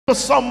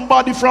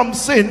somebody from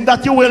sin,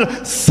 that you will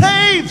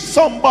save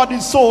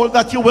somebody's soul,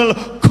 that you will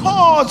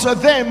cause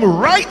them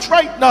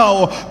right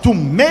now to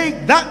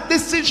make that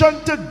decision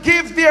to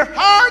give their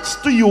hearts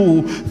to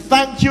you.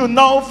 Thank you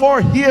now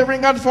for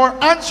hearing and for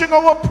answering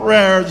our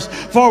prayers,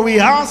 for we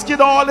ask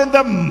it all in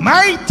the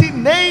mighty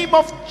name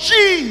of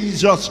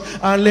Jesus.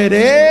 And let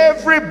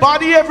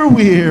everybody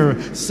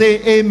everywhere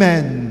say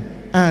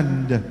amen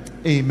and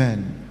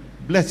amen.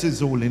 Bless his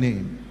holy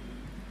name.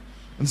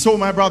 And so,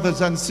 my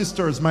brothers and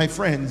sisters, my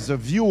friends,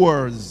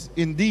 viewers,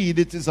 indeed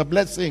it is a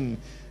blessing,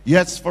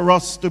 yes, for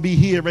us to be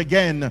here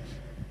again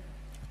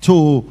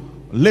to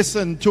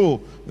listen to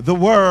the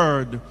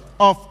word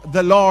of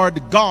the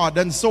Lord God.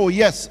 And so,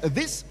 yes,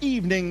 this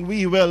evening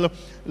we will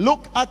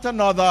look at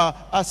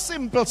a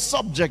simple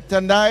subject,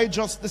 and I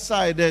just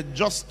decided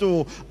just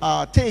to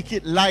take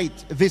it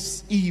light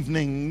this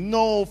evening.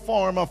 No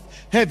form of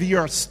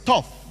heavier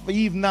stuff,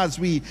 even as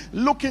we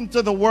look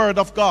into the word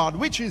of God,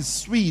 which is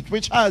sweet,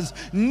 which has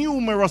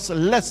numerous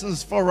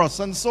lessons for us.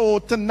 And so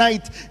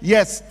tonight,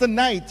 yes,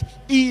 tonight,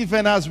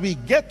 even as we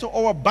get to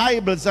our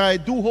Bibles, I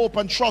do hope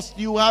and trust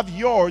you have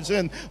yours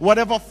in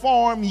whatever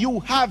form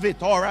you have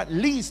it, or at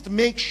least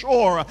make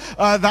sure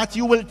that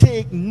you will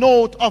take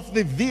note of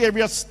the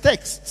various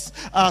texts.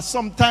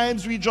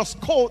 Sometimes we just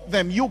quote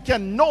them. You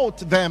can note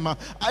them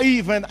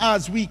even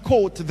as we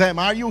quote them.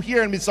 Are you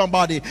hearing me,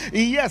 somebody?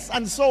 Yes.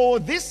 And so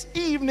this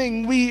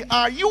evening we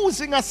are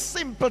using a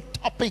simple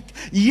topic.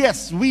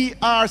 Yes, we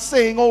are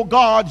saying, oh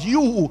God,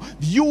 you,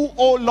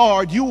 oh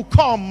Lord, you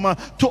come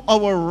to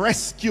our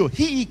rescue.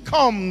 He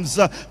comes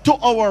to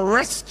our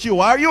rescue.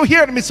 Are you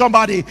hearing me,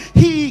 somebody?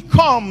 He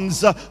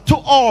comes to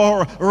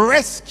our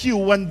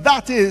rescue, and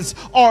that is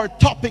our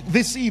topic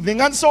this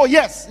evening. And so,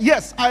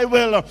 yes, I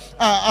will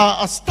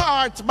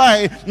start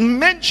by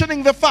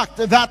mentioning the fact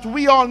that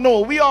we all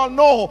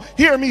know,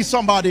 hear me,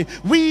 somebody,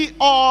 we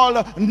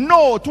all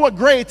know to a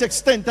great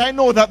extent. I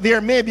know that there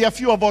may be a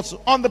few of us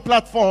on the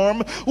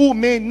platform who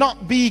may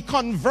not be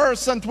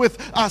conversant with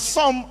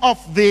some of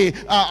the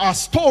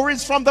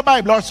stories from the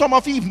Bible, or some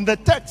of even the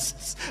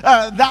texts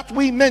that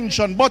we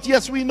mentioned. But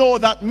yes, we know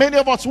that many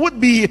of us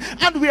would be,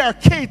 and we are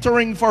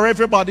catering for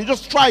everybody.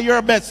 Just try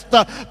your best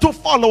to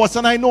follow us,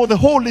 and I know the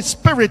Holy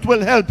Spirit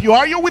will help you.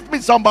 Are you with me,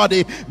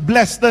 somebody?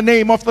 Bless the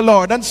name of the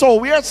Lord. And so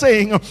we are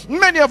saying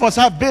many of us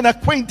have been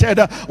acquainted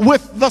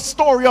with the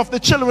story of the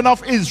children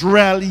of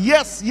Israel.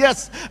 Yes,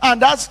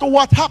 and as to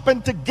what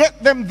happened to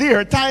get them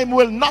there, time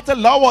will not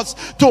allow us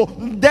to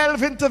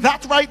delve into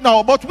that right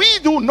now. But we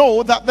do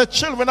know that the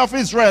children of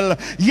Israel,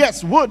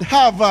 yes, would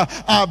have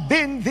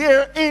been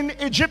there in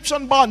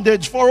Egyptian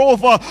bondage for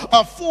over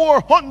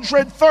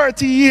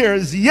 430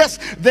 years. Yes,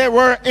 they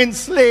were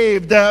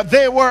enslaved,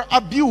 they were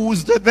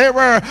abused, they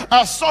were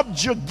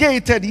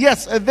subjugated.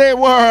 Yes, they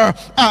were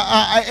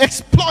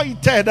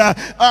exploited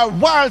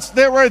whilst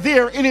they were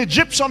there in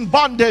Egyptian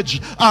bondage.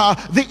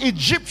 The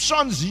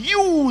Egyptians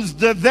used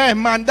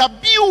them and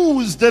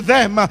abused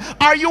them.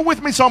 Are you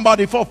with me,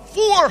 somebody? For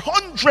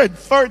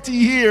 430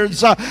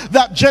 years,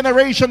 that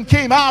generation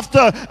came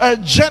after a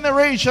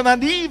generation,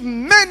 and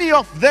even many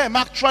of them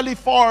actually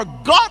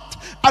forgot,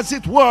 as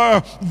it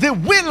were, the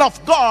will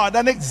of God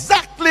and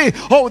exactly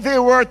how they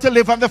were to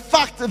live, and the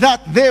fact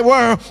that they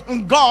were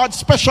God's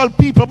special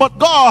people. But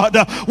God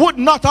would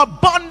not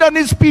abandon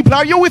his people.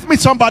 Are you with me,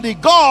 somebody?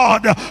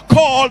 God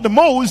called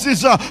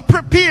Moses,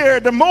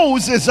 prepared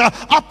Moses,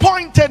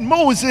 appointed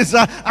Moses,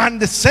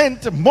 and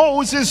sent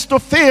Moses to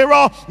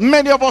Pharaoh.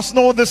 Many of us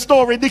know the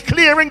story,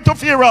 declaring to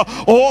Pharaoh,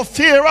 oh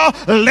Pharaoh,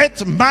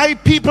 let my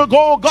people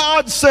go.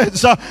 God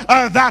says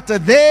that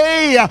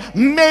they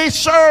may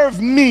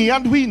serve me.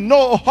 And we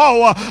know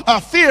how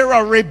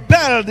Pharaoh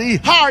rebelled. He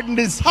hardened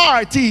his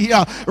heart. He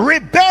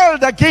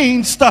rebelled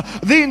against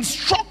the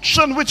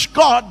instruction which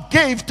God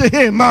gave to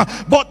him.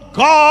 But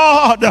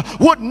God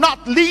would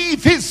not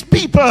leave his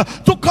people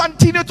to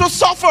continue to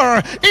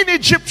suffer in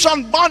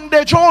Egyptian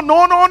bondage. Oh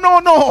no.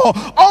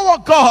 Our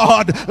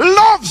God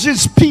loves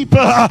his people,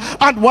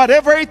 and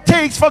whatever it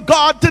takes for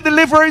God to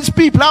deliver his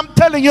people, I'm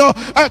telling you,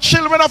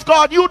 children of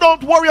God, you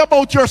don't worry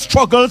about your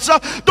struggles.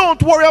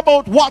 Don't worry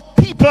about what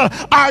people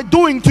are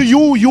doing to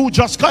you. You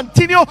just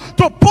continue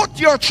to put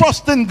your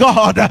trust in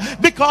God,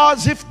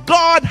 because if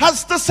God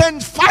has to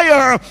send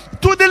fire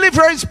to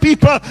deliver his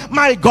people,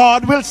 my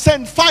God will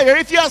send fire.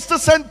 If he has to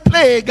send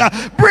plague,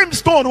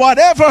 brimstone,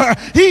 whatever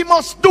he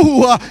must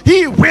do,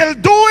 he will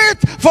do it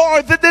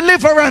for the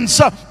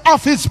deliverance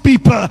of his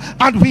people.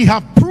 And we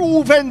have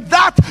proven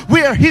that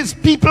where his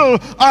people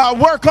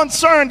were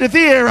concerned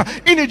there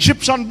in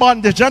Egyptian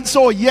bondage. And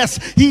so yes,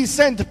 he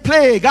sent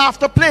plague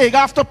after plague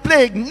after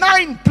plague,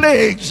 9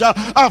 plagues.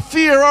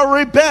 Pharaoh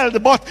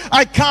rebelled, but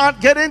I can't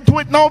get into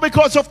it now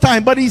because of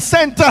time. But he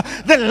sent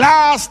the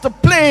last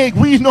plague.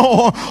 We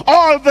know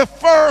all the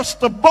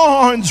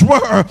firstborns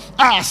were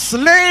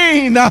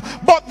slain,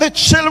 but the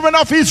children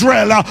of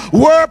Israel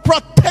were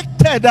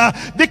protected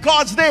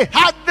because they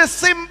had the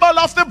symbol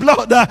of the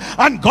blood.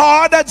 And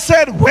God had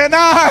said, when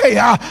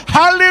I,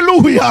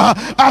 hallelujah,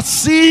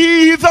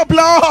 see the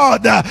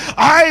blood,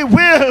 I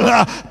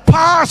will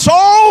pass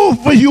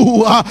over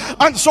you.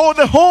 And so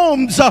the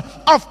homes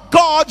of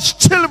God's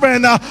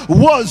children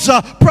was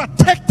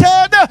protected.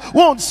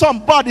 Won't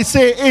somebody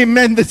say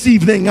amen this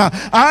evening?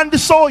 And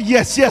so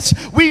yes,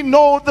 we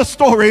know the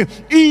story.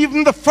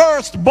 Even the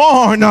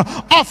firstborn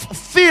of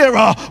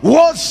Pharaoh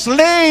was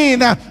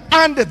slain,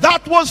 and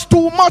that was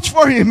too much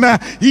for him.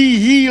 He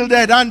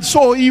yielded, and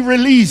so he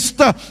released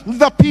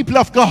the people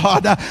of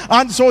God.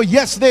 And so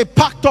yes, they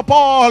packed up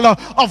all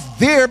of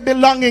their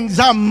belongings,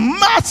 a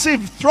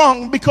massive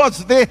throng,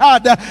 because they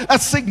had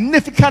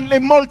significantly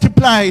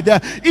multiplied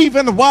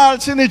even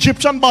whilst in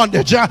Egyptian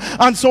bondage.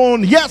 And so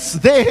yes,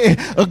 they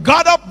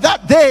got up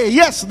that day.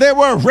 Yes, they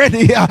were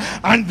ready,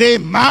 and they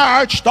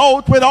marched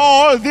out with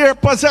all their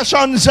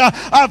possessions, a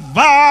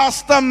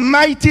vast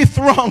mighty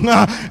throng.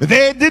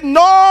 They didn't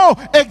know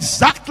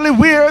exactly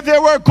where they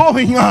were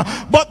going,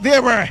 but they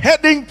were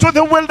heading to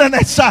the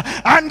wilderness,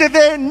 and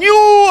they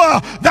knew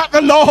that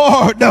the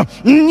Lord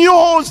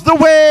knows the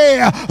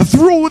way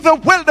through the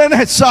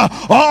wilderness.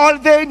 All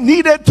they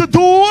needed to do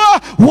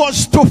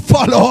was to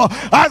follow.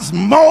 As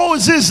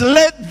Moses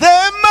led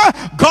them,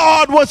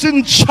 God was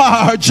in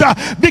charge,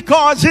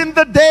 because in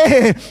the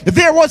day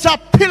there was a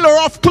pillar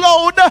of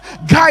cloud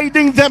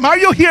guiding them. Are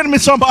you hearing me,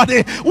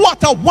 somebody?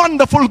 What a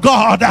wonderful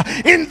God.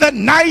 In the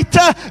night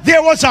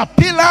there was a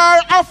pillar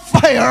of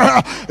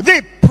fire.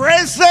 The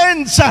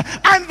presence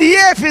and the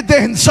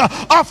evidence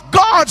of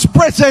God's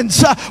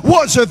presence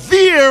was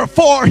there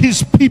for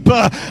his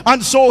people,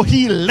 and so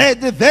he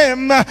led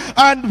them.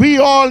 And we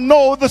all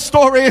know the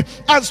story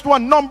as to a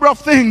number of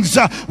things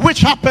which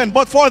happened,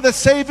 but for the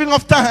saving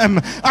of time,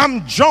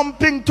 I'm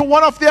jumping to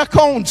one of the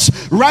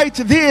accounts right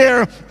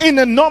there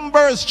in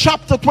Numbers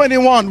chapter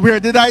 21. Where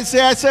did I say?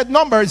 I said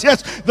Numbers.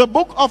 Yes, the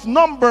book of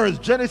Numbers,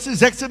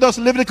 Genesis, Exodus,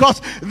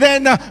 Leviticus,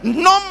 then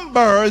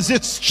Numbers.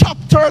 It's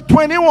chapter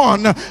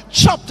 21.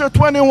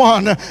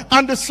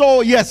 And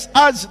so yes,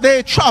 as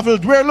they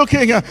traveled, we're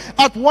looking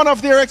at one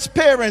of their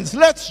experience.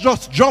 Let's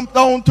just jump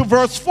down to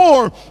verse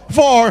 4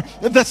 for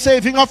the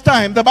saving of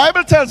time. The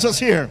Bible tells us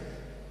here,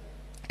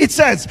 it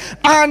says,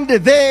 and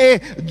they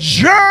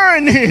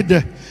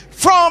journeyed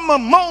from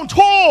Mount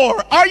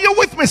Hor. Are you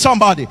with me,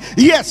 somebody?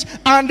 Yes,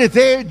 and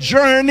they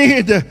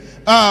journeyed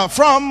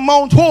from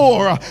Mount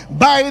Hor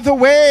by the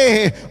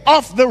way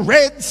of the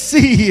Red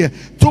Sea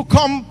to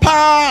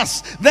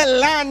compass the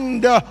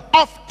land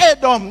of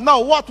Edom.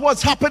 Now, what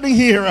was happening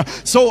here?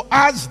 So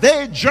as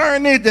they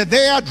journeyed,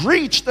 they had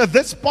reached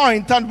this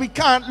point, and we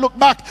can't look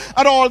back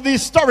at all the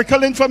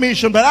historical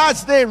information, but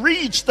as they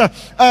reached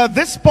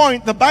this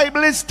point, the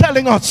Bible is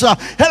telling us,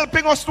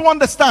 helping us to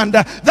understand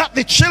that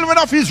the children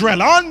of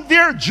Israel, on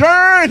their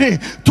journey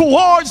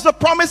towards the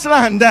promised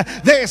land,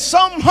 they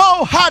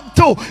somehow had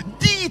to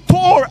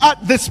detour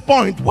at this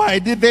point. Why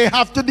did they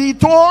have to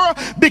detour?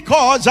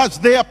 Because as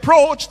they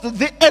approached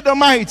the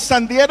Edomites,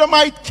 and the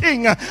Edomite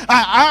king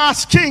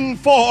asking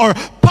for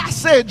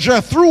passage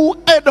through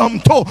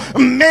Edom to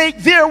make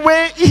their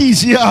way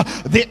easier,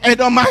 the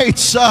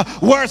Edomites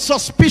were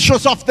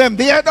suspicious of them.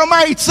 The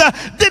Edomites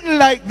didn't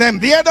like them.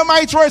 The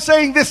Edomites were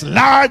saying, this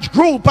large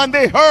group, and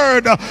they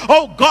heard,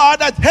 oh,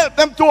 God had helped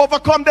them to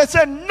overcome. They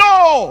said,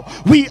 no,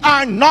 we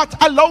are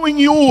not allowing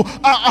you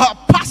a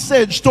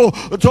passage to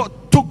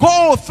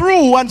go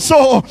through. And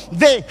so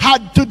they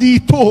had to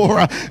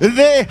detour.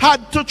 They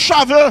had to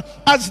travel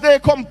as they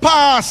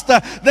compassed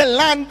the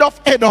land of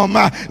Edom.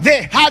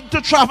 They had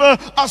to travel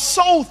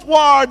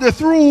southward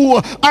through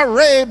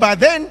Arabia,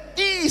 then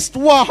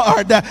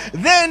eastward,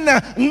 then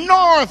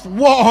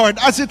northward,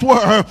 as it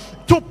were,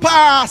 to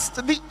pass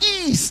the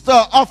east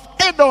of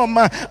Edom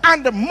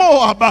and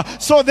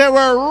Moab. So they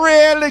were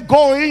really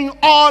going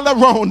all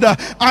around.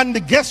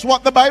 And guess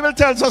what the Bible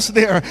tells us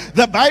there?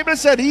 The Bible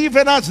said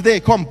even as they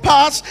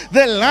compassed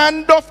the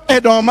land of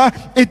Edom,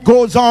 it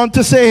goes on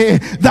to say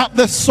that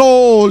the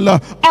soul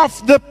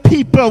of the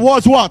people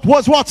was what?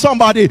 Was what,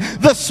 somebody?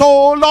 The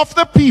soul of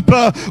the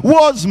people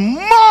was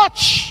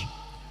much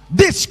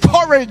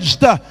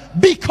discouraged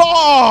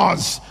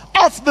because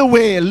of the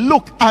way.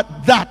 Look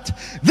at that.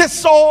 The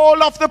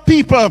soul of the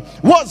people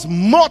was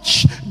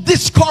much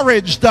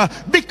discouraged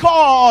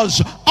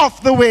because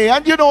of the way.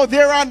 And you know,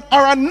 there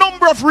are a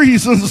number of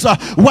reasons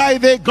why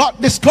they got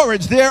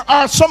discouraged. There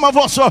are some of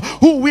us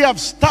who we have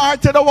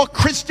started our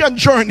Christian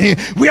journey.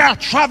 We are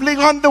traveling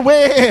on the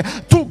way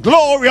to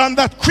glory, on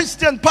that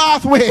Christian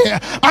pathway,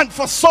 and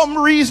for some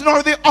reason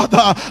or the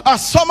other,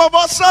 some of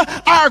us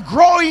are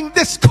growing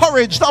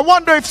discouraged. I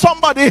wonder if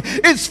somebody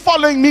is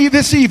following me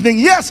this evening.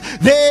 Yes,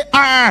 they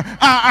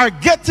are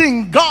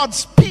getting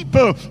God's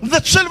people,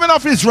 the children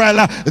of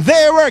Israel,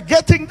 they were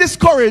getting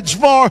discouraged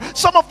for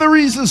some of the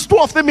reasons, two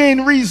of the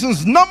main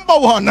reasons. Number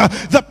one,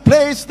 the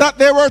place that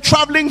they were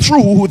traveling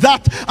through,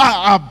 that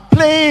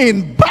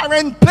plain, barren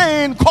foreign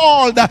plane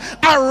called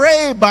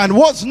Arabian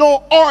was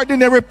no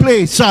ordinary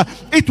place.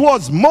 It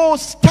was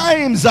most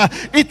times,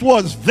 it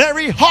was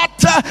very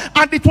hot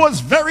and it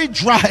was very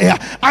dry,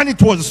 and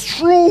it was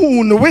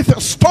strewn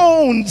with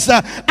stones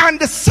and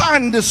the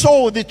sand.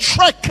 So the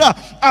trek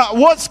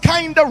was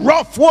kind of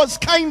rough, was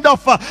kind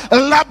of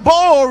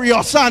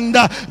laborious, and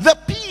the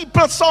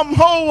people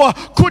somehow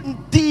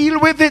couldn't deal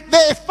with it.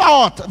 They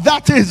thought,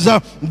 that is,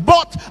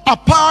 but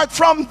apart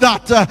from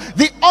that,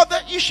 the other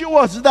issue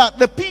was that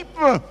the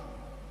people,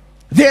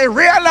 they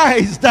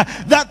realized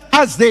that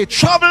as they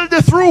traveled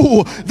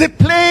through the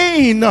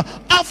plain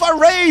of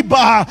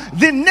Arabia,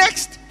 the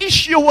next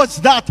issue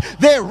was that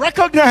they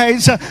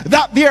recognized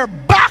that their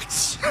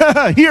backs,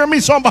 hear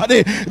me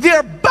somebody,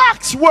 their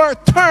backs were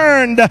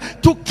turned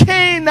to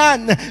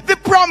Canaan, the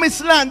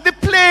promised land, the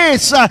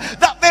place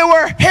that they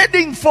were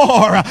heading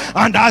for.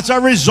 And as a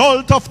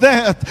result of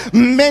that,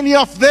 many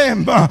of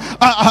them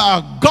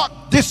got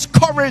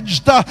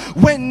discouraged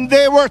when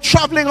they were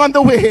traveling on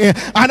the way.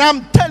 And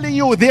I'm telling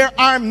you, there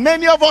are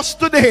many of us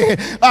today,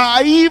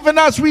 even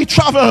as we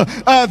travel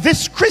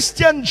this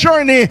Christian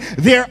journey,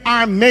 there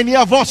are many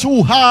of us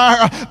who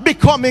are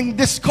becoming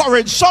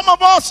discouraged. Some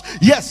of us,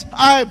 yes,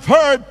 I've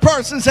heard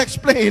persons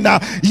explain,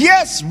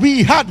 yes,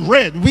 we had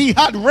read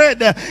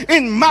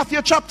in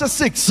Matthew chapter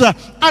 6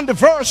 and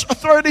verse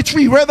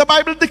 33, where the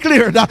Bible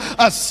declared,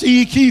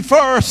 seek ye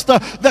first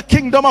the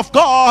kingdom of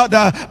God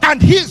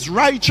and his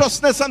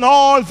righteousness, and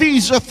all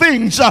these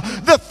things,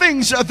 the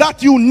things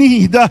that you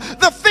need,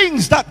 the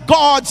things that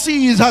God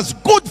sees as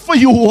good for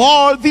you,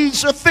 all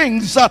these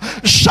things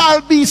shall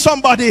be,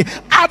 somebody,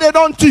 added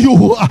unto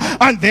you.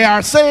 And they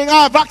are saying,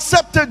 I've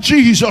accepted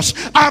Jesus,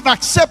 I've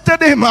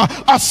accepted him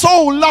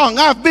so long,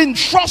 I've been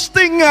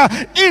trusting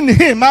in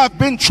him, I've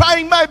been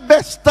trying my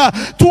best to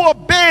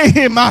obey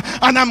him,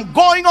 and I'm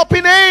going up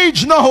in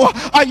age now.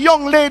 A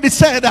young lady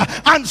said,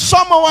 and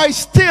somehow I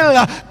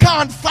still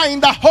can't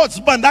find a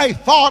husband. I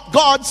thought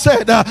God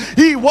said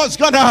he was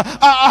gonna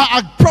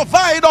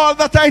provide all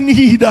that I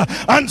need.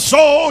 And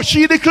so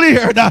she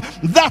declared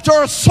that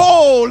her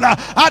soul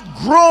had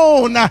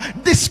grown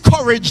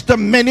discouraged.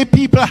 Many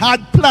people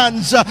had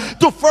plans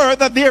to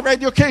further their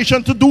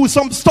education, to do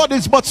some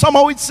studies, but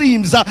somehow it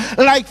seems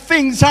like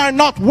things are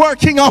not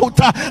working out,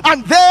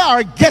 and they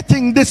are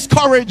getting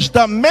discouraged.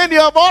 Many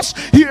of us,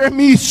 hear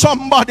me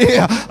somebody,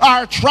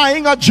 are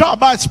trying a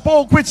job. I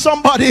spoke with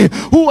somebody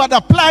who had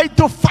applied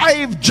to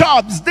 5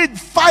 jobs, did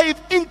 5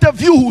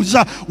 interviews,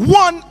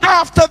 one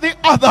after the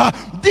other,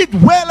 did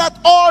well at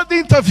all the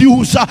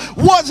interviews,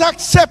 was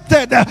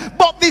accepted,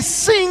 but the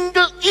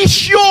single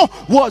issue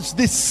was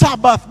the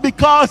Sabbath,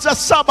 because the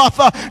Sabbath,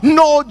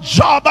 no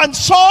job. And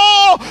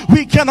so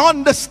we can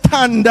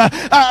understand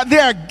they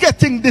are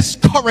getting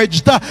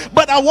discouraged.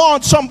 But I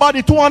want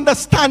somebody to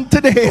understand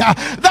today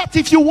that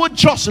if you would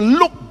just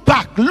look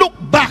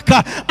back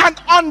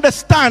and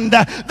understand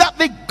that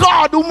the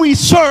God whom we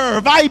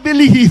serve, I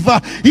believe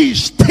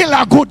he's still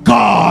a good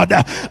God.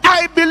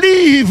 I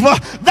believe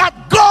that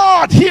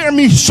God, hear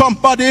me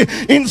somebody,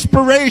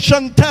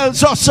 inspiration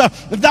tells us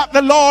that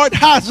the Lord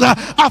has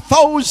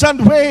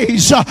 1,000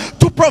 ways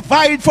to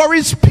provide for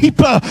his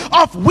people,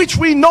 of which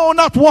we know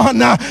not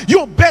one.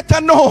 You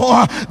better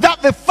know that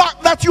the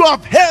fact that you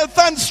have health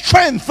and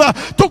strength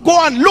to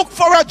go and look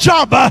for a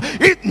job,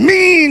 it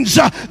means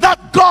that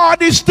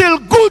God is still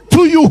good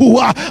to you.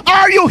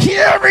 Are you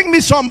hearing me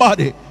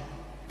somebody?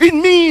 It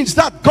means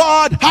that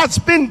God has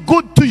been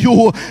good to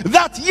you,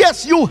 that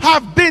yes, you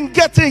have been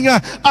getting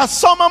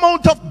some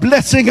amount of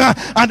blessing,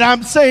 and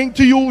I'm saying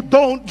to you,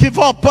 don't give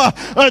up.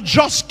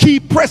 Just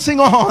keep pressing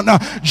on,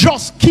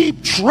 just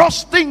keep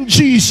trusting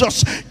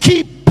Jesus,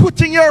 keep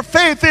putting your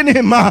faith in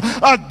him.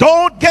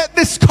 Don't get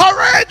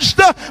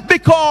discouraged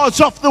because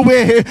of the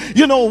way.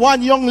 You know,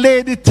 one young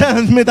lady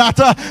tells me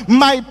that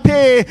my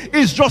pay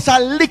is just a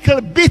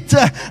little bit,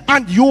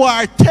 and you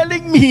are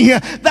telling me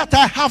that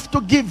I have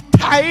to give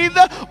tithe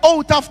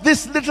out of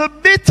this little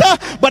bit.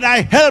 But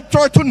I helped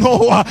her to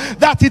know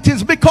that it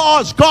is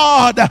because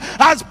God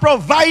has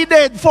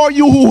provided for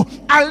you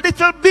a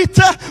little bit,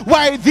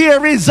 while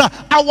there is a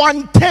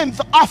 1/10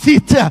 of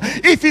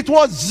it. If it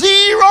was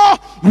 0,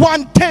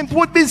 1/10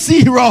 would be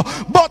 0,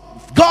 but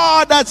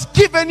God has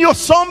given you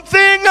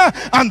something,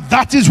 and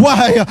that is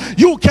why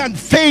you can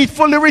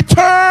faithfully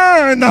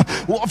return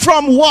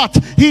from what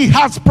he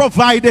has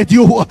provided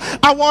you.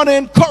 I want to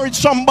encourage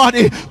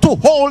somebody to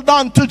hold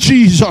on to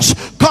Jesus,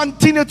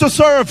 continue to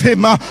serve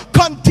him,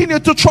 continue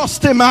to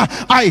trust him.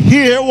 I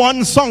hear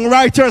one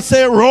songwriter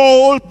say,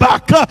 roll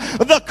back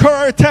the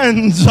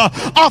curtains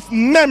of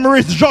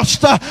memories,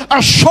 just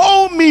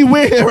show me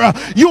where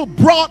you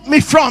brought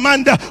me from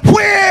and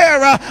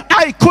where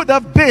I could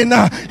have been.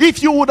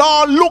 If you would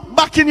all look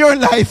back in your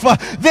life,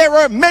 there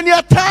were many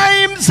a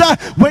times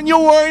when you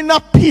were in a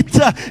pit pit,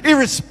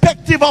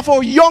 irrespective of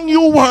how young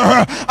you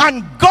were,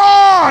 and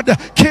God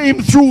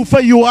came through for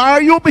you.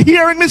 Are you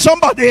hearing me,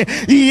 somebody?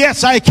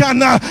 Yes, I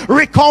can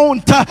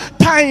recount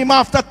time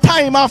after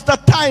time after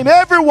time.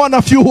 Every one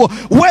of you,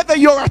 whether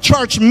you're a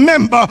church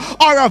member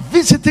or a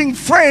visiting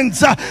friend,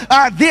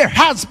 there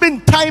has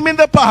been time in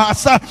the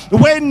past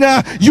when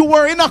you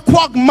were in a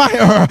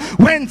quagmire,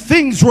 when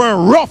things were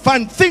rough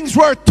and things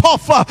were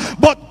tough,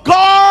 but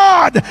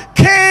God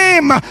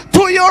came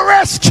to your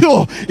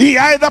rescue. He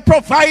either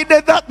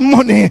provided that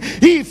money,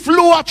 he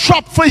flew a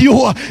trap for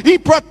you, he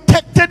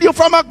protected you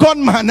from a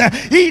gunman,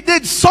 he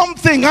did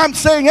something. I'm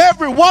saying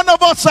every one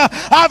of us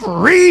have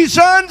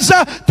reasons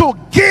to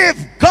give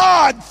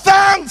God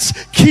thanks.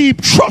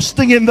 Keep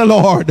trusting in the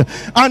Lord.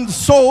 And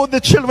so the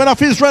children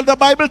of Israel, the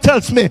Bible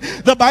tells me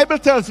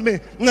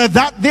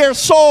that their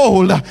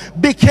soul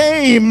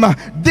became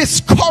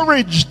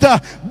discouraged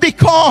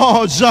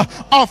because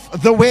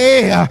of the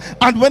way.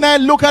 And when I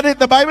look at it,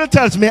 the Bible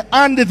tells me,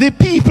 and the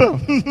people,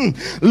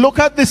 look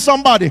at this,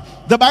 somebody.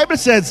 The Bible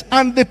says,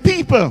 and the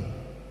people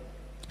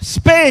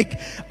spake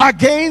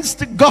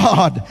against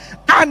God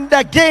and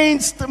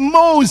against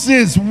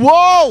Moses.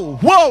 Whoa,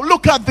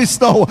 look at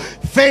this now.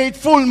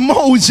 Faithful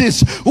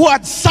Moses, who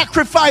had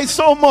sacrificed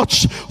so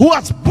much, who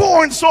has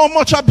borne so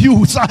much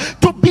abuse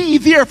to be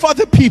there for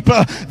the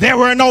people. They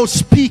were now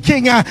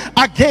speaking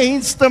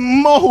against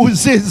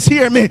Moses.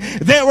 Hear me.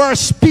 They were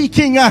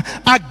speaking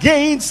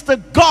against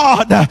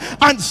God.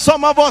 And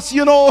some of us,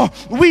 you know,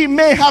 we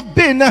may have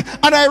been, and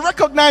I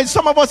recognize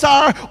some of us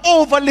are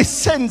overly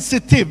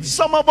sensitive.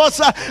 Some of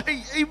us,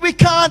 we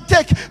can't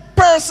take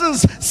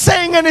persons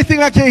saying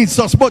anything against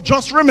us, but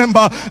just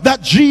remember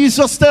that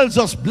Jesus tells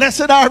us,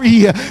 blessed are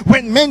ye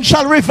when men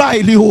shall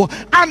revile you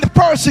and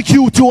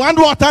persecute you and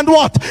what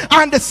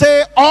and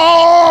say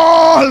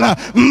all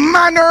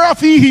manner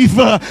of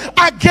evil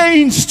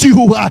against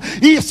you.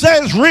 He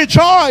says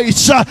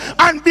rejoice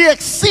and be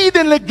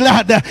exceedingly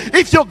glad.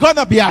 If you're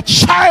gonna be a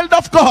child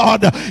of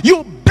God,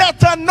 you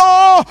better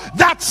know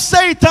that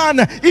Satan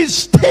is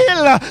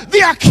still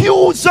the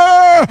accuser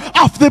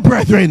of the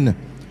brethren.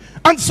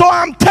 And so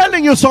I'm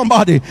telling you,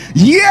 somebody,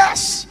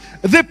 yes,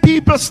 the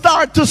people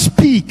start to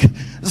speak,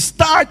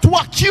 start to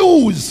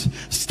accuse,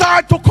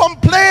 start to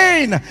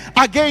complain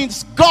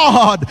against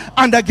God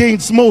and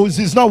against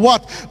Moses. Now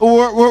what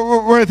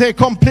were they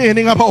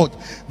complaining about?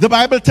 The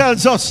Bible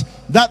tells us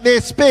that they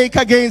spake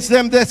against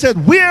them. They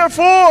said,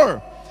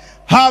 wherefore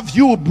have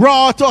you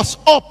brought us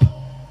up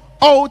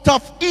out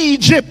of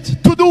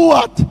Egypt to do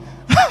what?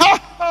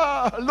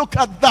 Look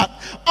at that.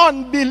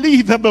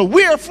 Unbelievable.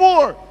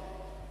 Wherefore?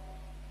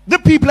 The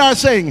people are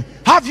saying,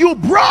 have you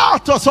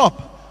brought us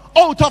up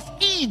out of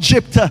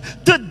Egypt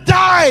to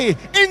die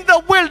in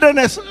the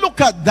wilderness?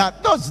 Look at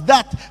that. Does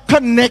that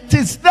connect?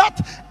 Is that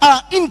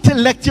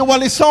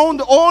intellectually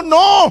sound? Oh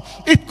no,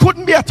 it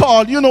couldn't be at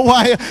all. You know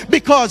why?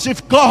 Because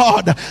if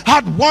God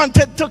had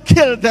wanted to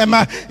kill them,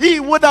 he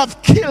would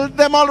have killed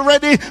them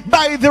already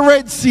by the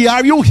Red Sea.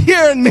 Are you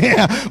hearing me?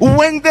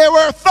 When they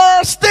were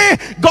thirsty,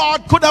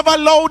 God could have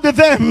allowed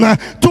them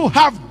to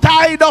have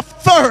died of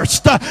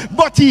thirst,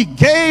 but he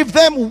gave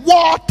them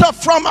water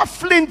from a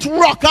flint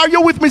rock. Are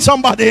you with me,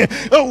 somebody?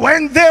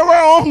 When they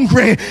were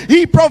hungry,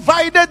 he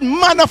provided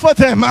manna for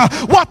them.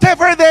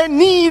 Whatever they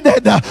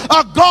needed,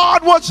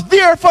 God was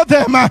there for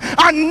them.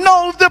 And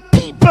now the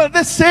people,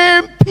 the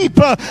same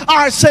people,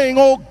 are saying,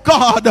 oh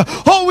God,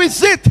 how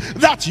is it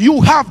that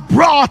you have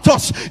brought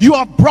us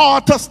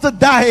to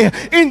die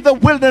in the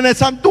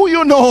wilderness? And do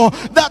you know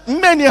that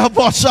many of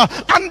us,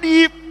 and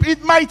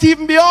it might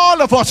even be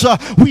all of us,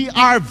 we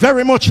are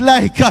very much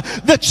like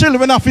the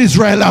children of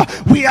Israel.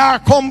 We are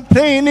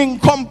complaining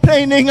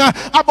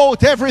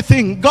about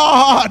everything.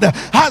 God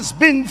has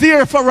been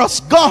there for us.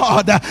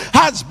 God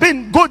has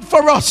been good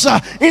for us.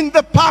 In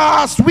the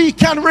past, we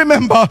can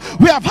remember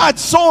we have had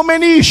so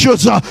many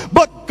issues,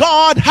 but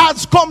God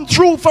has come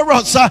through for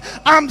us.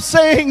 I'm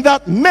saying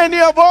that many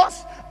of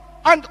us,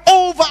 and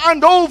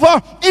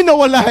over in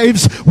our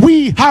lives,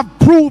 we have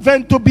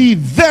proven to be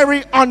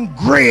very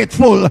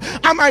ungrateful.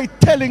 Am I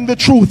telling the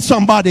truth,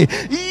 somebody?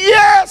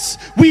 Yes,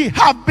 we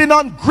have been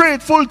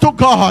ungrateful to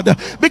God.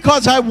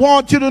 Because I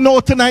want you to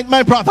know tonight,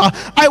 my brother,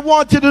 I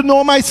want you to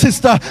know, my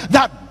sister,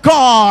 that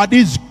God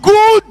is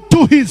good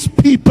to his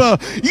people.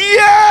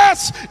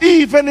 Yes,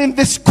 even in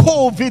this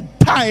COVID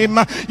time.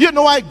 You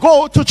know, I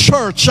go to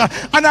church,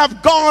 and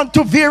I've gone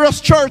to various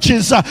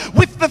churches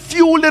with the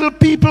few little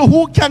people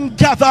who can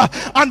gather,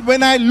 and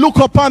when I look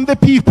upon the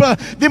people,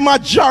 the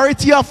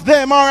majority of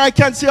them, or I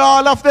can say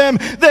all of them,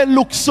 they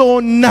look so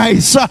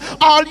nice.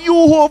 All you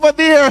over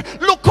there,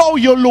 look how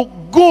you look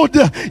good.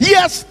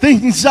 Yes,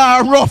 things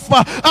are rough,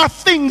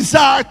 things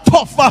are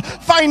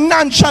tough.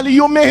 Financially,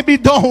 you may be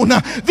down.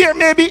 There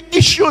may be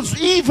issues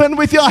even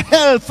with your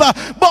health,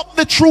 but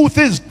the truth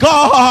is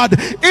God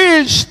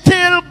is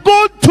still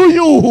good to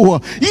you.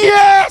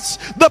 Yes,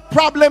 the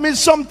problem is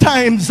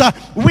sometimes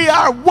we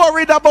are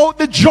worried about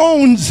the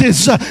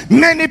Joneses.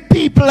 Many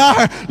people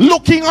are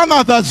looking on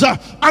others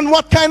and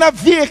what kind of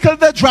vehicle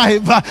they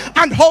drive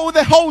and how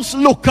the house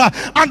look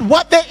and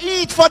what they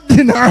eat for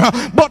dinner.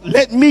 But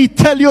let me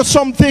tell you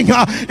something.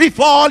 If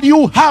all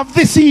you have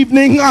this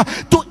evening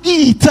to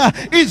eat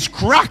is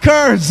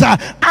crackers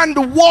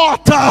and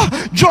water,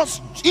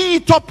 just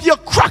eat up your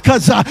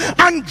crackers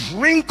and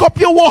drink up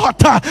your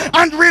water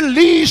and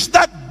release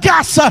that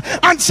gas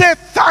and say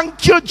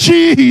thank you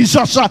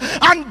Jesus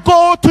and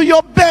go to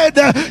your bed.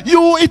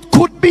 It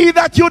could be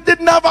that you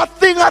didn't have a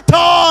thing at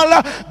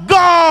all.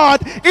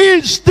 God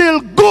is still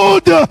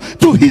good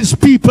to his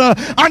people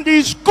and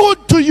he's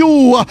good to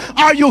you.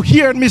 Are you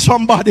hearing me,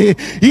 somebody?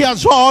 He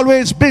has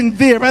always been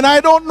there, and I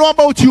don't know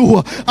about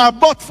you,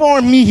 but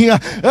for me,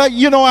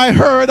 I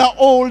heard an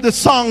old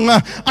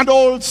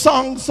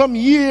song some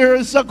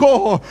years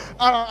ago.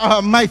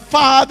 My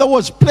father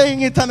was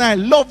playing it and I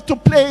loved to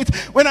play it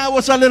when I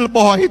was a little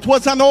boy. It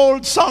was an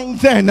old song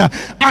then,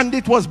 and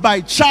it was by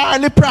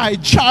Charlie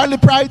Pride. Charlie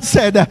Pride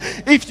said,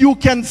 if you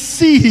can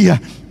see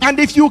and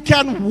if you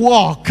can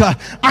walk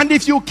and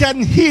if you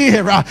can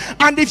hear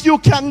and if you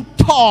can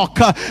talk,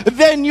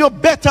 then you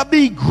better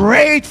be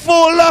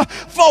grateful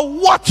for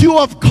what you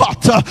have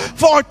got.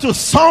 For to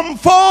some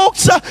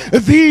folks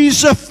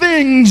these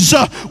things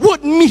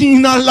would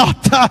mean a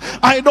lot.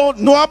 I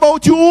don't know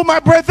about you, my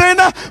brethren,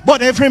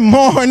 but every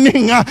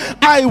morning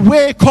I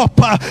wake up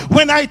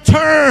when I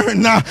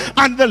turn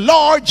and the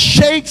Lord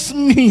shakes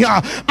me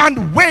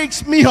and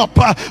wakes me up,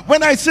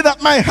 when I see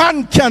that my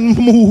hand can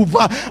move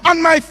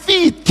and my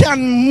feet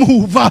can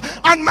move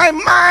and my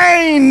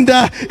mind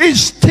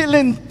is still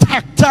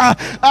intact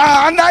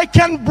and I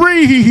can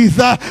breathe.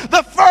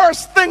 The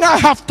first thing I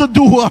have to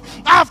do, I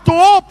have to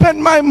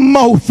open my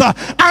mouth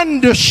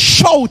and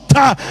shout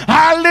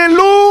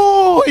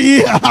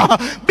hallelujah,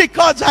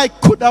 because I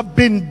could have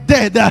been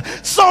dead.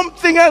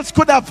 Something else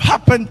could have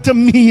happened to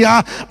me.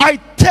 I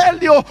tell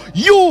you,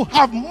 you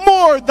have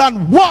more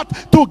than what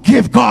to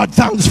give God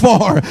thanks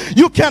for.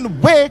 You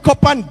can wake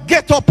up and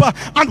get up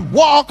and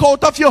walk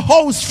out of your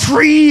house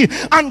free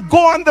and go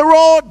on the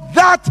road.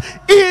 That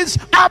is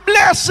a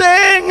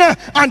blessing.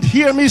 And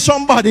hear me,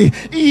 somebody,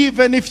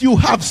 even if you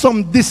have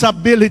some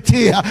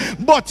disability,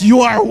 but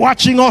you are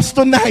watching us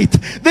tonight,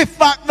 the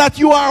fact that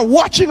you are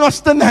watching us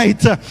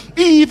tonight,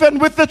 even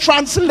with the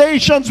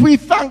translations, we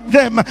thank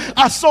them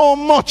so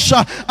much.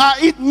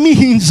 It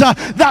means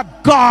that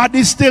God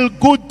is still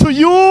good to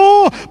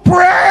you.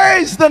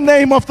 Praise the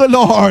name of the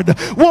Lord.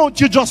 Won't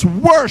you just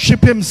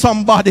worship him,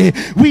 somebody?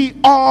 We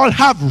all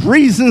have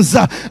reasons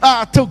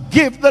to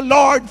give the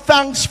Lord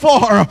thanks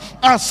for.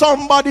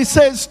 Somebody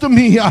says to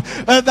me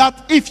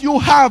that if you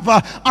have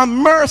a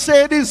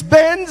Mercedes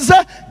Benz,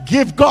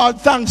 give God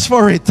thanks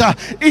for it.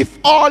 If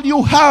all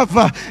you have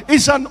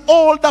is an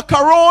older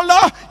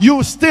Corolla,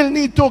 you still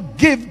need to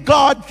give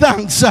God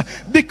thanks,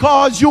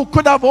 because you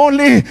could have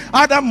only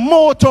had a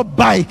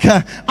motorbike,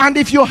 and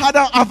if you have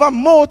a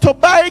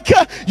motorbike,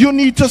 you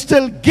need to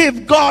still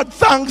give God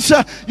thanks.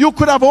 You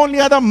could have only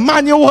had a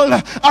manual,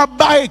 a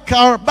bike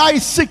or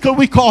bicycle,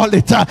 we call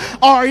it,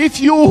 or if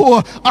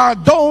you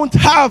don't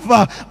have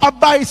a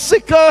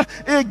bicycle,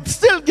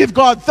 still give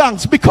God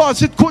thanks,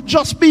 because it could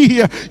just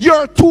be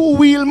your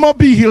two-wheel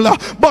mobile.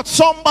 But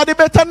somebody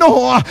better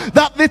know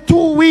that the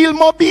two-wheel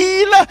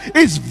mobile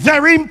is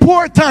very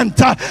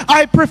important.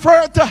 I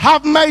prefer to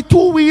have my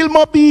two-wheel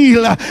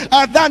mobile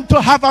than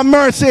to have a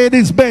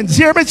Mercedes Benz.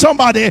 Hear me,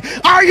 somebody?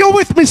 Are you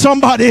with me,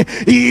 somebody?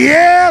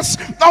 Yes,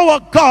 our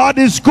God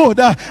is good.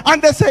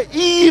 And they say,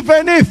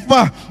 even if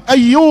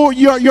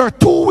your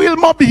two-wheel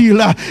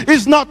mobile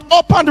is not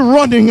up and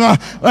running,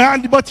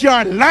 but you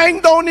are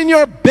lying down in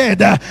your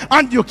bed,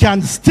 and you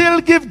can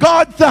still give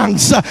God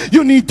thanks,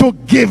 you need to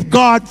give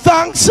God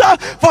thanks,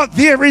 for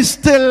there is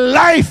still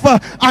life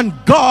and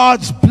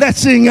God's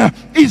blessing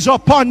is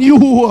upon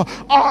you.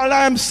 All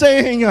I'm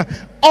saying,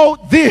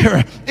 out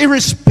there,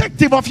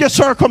 irrespective of your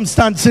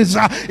circumstances,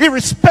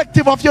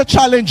 irrespective of your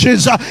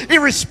challenges,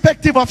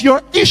 irrespective of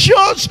your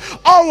issues,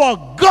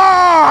 our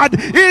God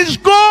is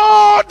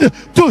good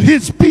to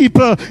his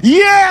people.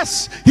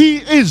 Yes, he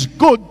is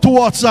good to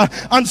us.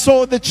 And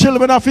so the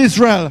children of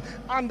Israel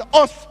and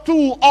us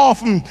too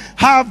often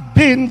have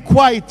been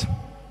quite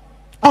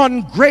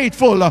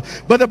ungrateful.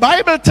 But the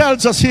Bible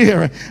tells us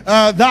here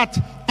that,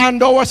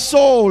 and our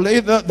soul,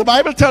 the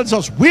Bible tells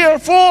us,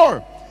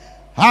 wherefore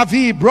have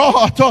he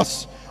brought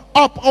us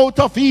up out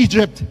of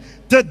Egypt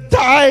to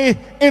die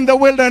in the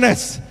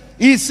wilderness?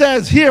 He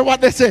says, hear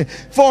what they say,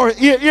 for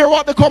hear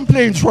what the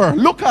complaints were.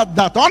 Look at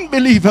that,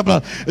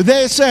 unbelievable.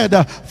 They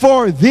said,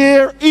 for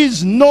there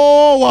is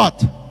no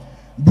what?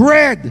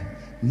 Bread,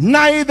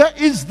 neither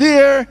is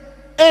there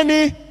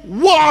any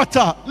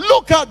water.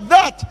 Look at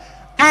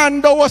that.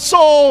 And our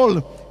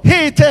soul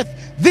hateth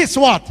this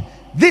what?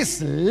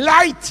 This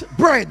light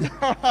bread.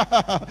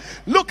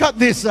 Look at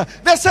this.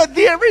 They said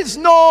there is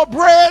no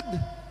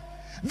bread,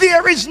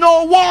 there is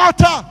no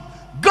water,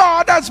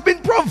 God has been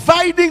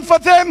providing for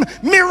them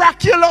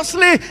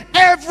miraculously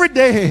every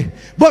day.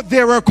 But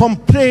they were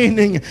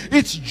complaining.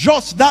 It's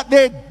just that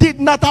they did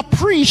not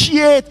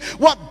appreciate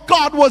what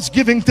God was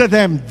giving to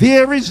them.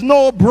 There is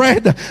no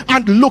bread.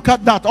 And look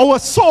at that. Our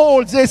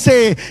souls, they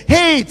say,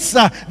 hates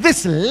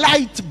this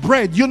light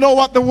bread. You know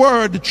what the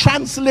word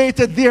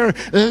translated there,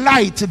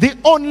 light, the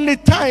only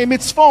time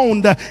it's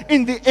found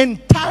in the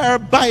entire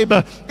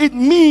Bible, it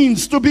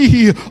means to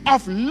be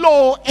of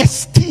low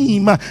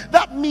esteem.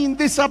 That means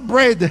this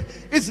bread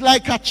is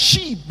like a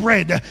cheap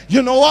bread.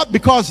 You know what?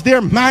 Because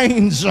their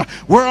minds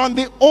were on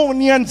the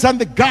onions and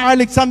the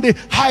garlics and the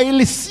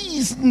highly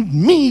seasoned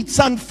meats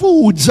and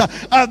foods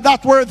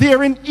that were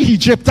there in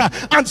Egypt.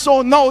 And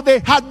so now they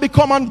had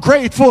become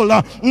ungrateful.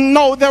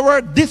 Now they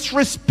were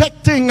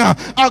disrespecting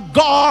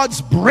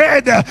God's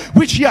bread,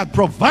 which he had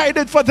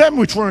provided for them,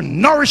 which were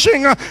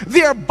nourishing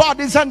their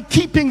bodies and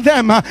keeping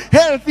them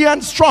healthy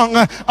and strong.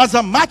 As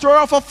a matter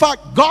of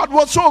fact, God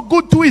was so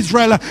good to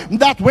Israel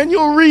that when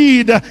you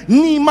read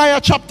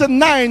Nehemiah chapter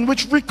 9,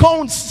 which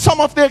recounts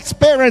some of the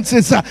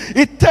experiences,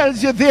 it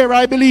tells you there,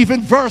 I believe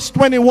in verse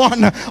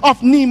 21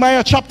 of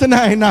Nehemiah chapter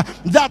 9,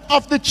 that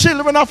of the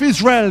children of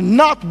Israel,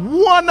 not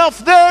one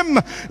of them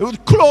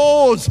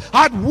clothes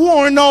had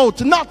worn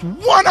out. Not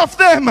one of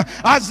them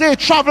as they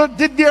traveled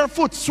did their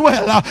foot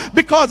swell,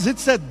 because it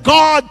said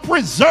God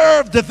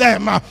preserved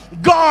them.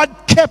 God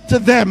kept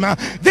them.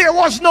 There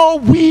was no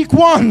weak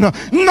one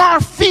nor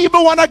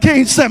feeble one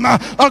against them.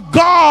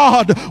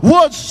 God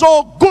was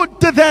so good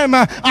to them,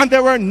 and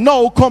there were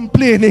no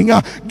complaining.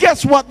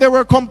 Guess what they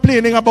were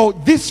complaining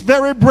about? This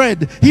very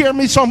bread. Hear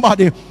me,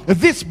 somebody.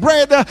 This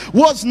bread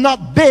was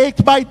not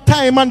baked by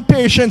Time and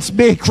Patience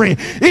Bakery.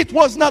 It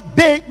was not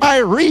baked by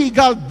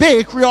Regal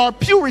Bakery or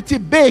Purity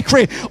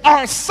Bakery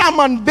or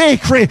Salmon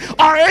Bakery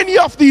or any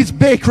of these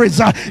bakeries.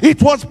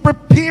 It was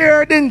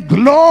prepared in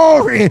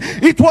glory.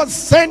 It was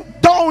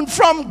sent down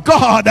from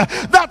God.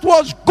 That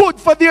was good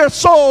for their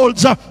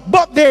souls,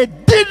 but they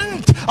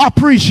didn't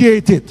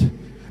appreciate it.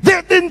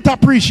 They didn't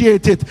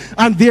appreciate it.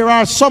 And there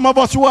are some of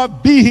us who are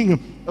being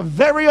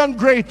very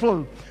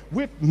ungrateful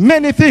with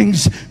many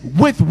things,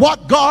 with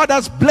what God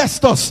has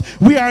blessed us.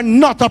 We are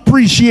not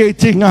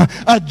appreciating.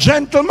 A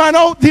gentleman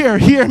out there,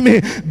 hear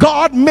me,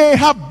 God may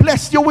have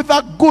blessed you with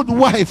a good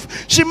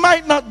wife. She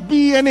might not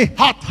be any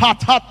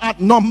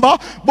hot number,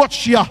 but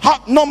she a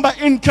hot number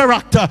in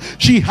character.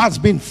 She has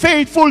been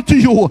faithful to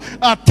you,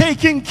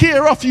 taking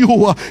care of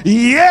you.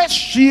 Yes,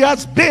 she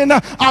has been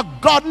a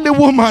godly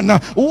woman,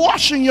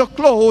 washing your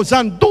clothes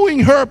and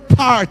doing her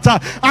part,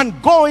 and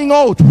going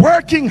out,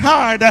 working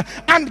hard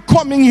and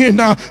coming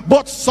in.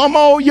 But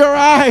somehow your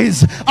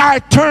eyes are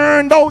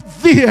turned out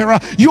there.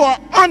 You are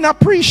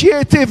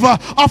unappreciative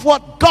of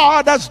what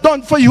God has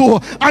done for you,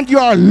 and you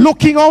are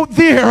looking out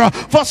there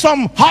for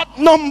some hot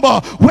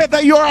number,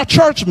 whether you're a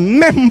church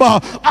member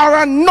or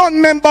a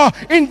non-member.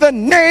 In the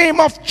name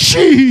of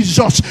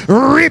Jesus,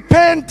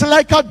 repent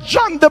like a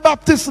John the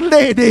Baptist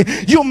lady.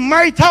 You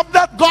might have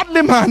that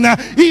godly man.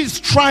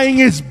 He's trying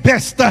his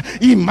best.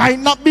 He might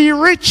not be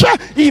rich,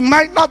 he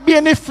might not be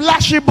any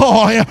flashy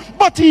boy,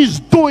 but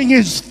he's doing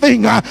his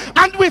thing,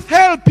 and with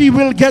help he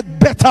will get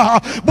better.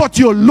 But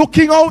you're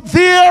looking out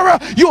there,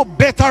 you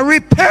better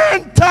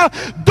repent.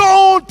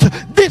 Don't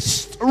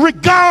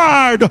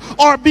disregard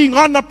or being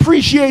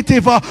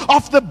unappreciative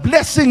of the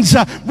blessings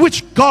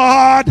which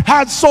God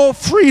has so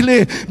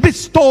freely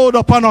bestowed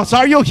upon us.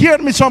 Are you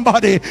hearing me,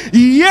 somebody?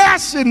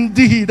 Yes,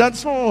 indeed. And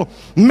so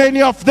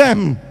many of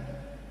them,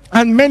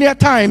 and many a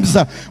times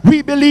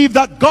we believe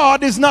that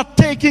God is not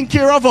taking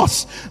care of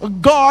us.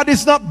 God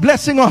is not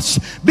blessing us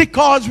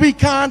because we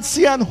can't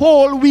see a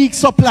whole week's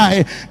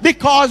supply,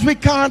 because we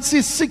can't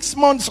see 6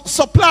 months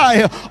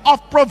supply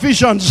of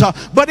provisions.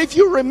 But if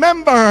you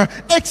remember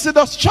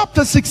Exodus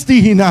chapter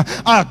 16,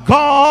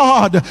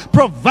 God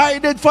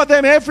provided for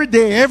them every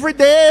day. Every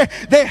day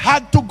they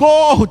had to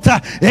go out.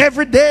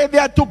 Every day they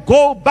had to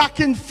go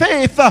back in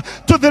faith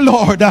to the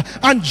Lord.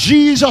 And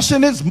Jesus,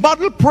 in his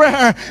model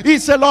prayer, he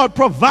said, Lord,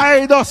 provide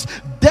us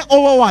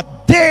our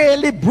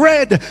daily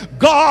bread.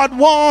 God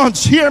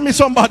wants, hear me,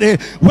 somebody,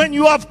 when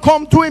you have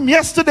come to him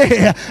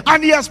yesterday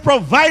and he has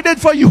provided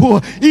for you,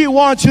 he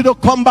wants you to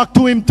come back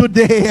to him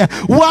today.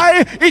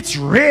 Why? It's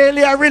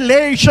really a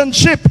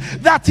relationship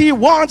that he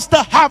wants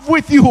to have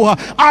with you.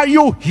 Are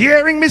you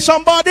hearing me,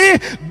 somebody?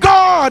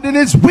 God in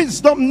his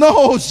wisdom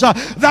knows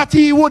that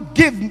he would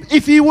give,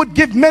 if he would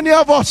give many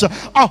of us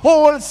a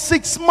whole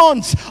 6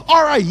 months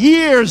or a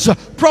year's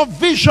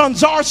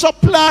provisions or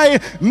supply,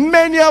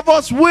 many of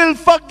us will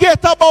forget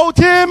about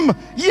him.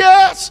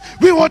 Yes,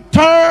 we would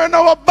turn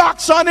our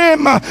backs on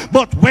him,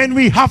 but when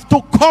we have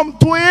to come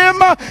to him,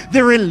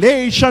 the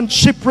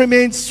relationship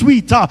remains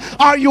sweeter.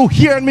 Are you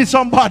hearing me,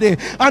 somebody?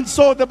 And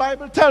so the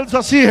Bible tells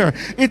us here,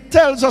 it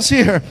tells us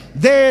here,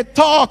 they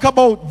talk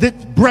about the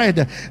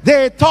bread,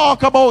 they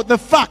talk about the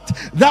fact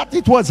that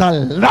it was a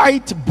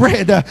light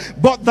bread,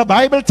 but the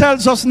Bible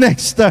tells us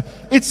next,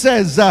 it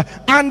says,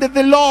 and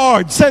the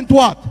Lord sent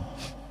what?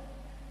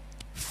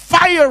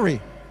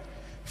 Fiery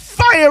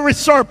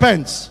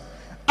serpents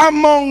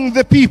among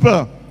the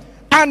people,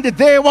 and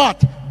they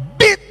what?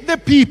 Bit the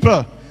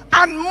people.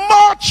 And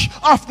much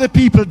of the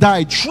people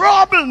died.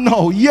 Trouble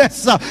now.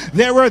 Yes,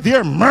 they were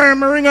there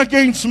murmuring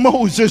against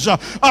Moses,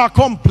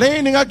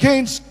 complaining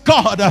against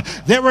God.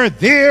 They were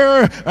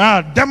there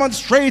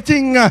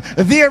demonstrating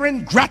their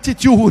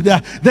ingratitude.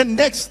 The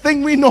next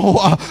thing we know,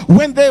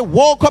 when they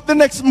woke up the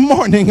next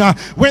morning,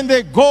 when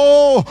they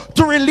go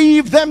to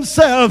relieve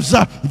themselves,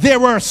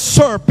 there were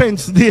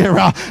serpents there.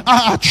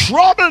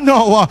 Trouble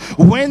now.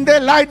 When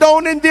they lie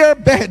down in their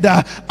bed,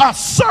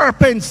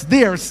 serpents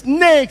there,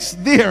 snakes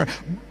there,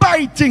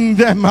 biting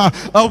them.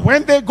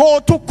 When they go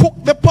to cook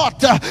the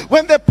pot,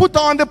 when they put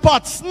on the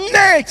pot,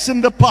 snakes in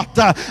the pot,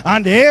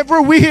 and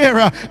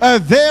everywhere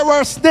there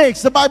were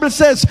snakes. The Bible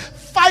says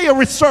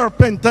fiery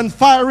serpent, and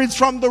fire is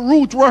from the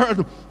root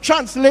word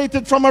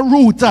translated from a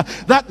root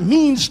that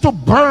means to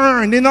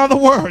burn. In other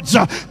words,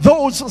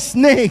 those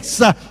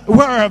snakes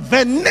were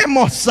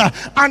venomous,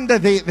 and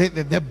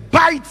the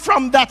bite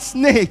from that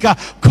snake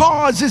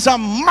causes a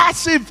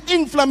massive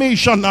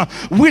inflammation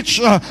which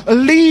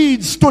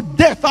leads to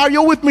death. Are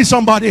you with me,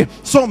 somebody?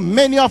 So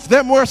many of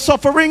them were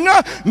suffering,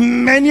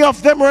 many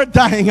of them were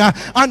dying,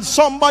 and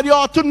somebody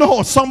ought to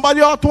know,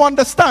 somebody ought to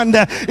understand,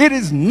 it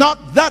is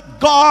not that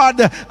God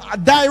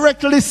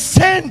directly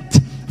sent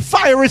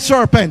fiery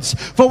serpents.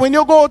 For when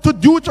you go to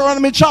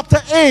Deuteronomy chapter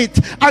 8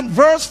 and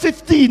verse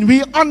 15,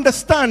 we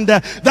understand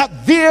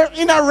that there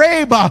in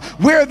Arabia,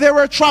 where they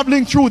were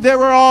traveling through, there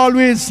were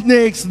always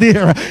snakes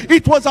there.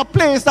 It was a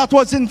place that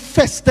was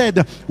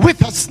infested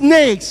with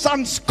snakes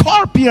and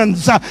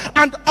scorpions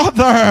and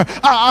other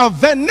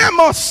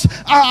venomous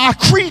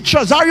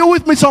creatures. Are you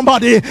with me,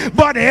 somebody?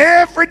 But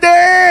every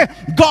day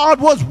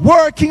God was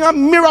working a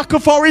miracle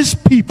for his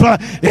people.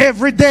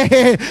 Every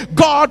day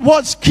God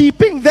was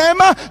keeping them,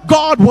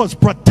 God was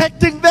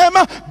protecting them,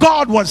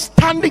 God was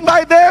standing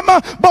by them.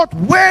 But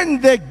when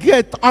they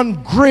get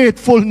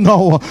ungrateful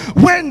now,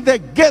 when they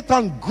get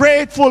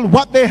ungrateful,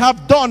 what they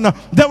have done,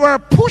 they were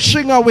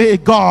pushing away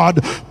God,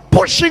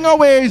 pushing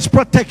away his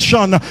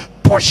protection,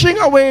 pushing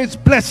away his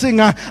blessing,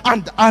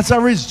 and as a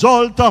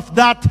result of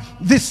that,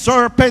 the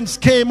serpents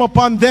came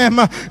upon them.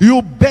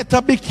 You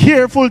better be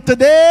careful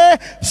today,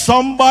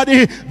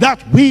 somebody,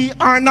 that we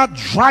are not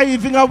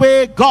driving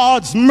away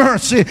God's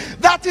mercy.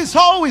 That is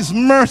how his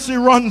mercy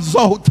runs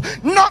out.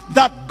 Not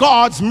that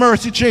God's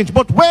mercy changed,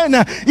 but when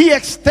he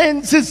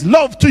extends his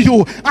love to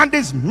you and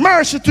his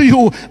mercy to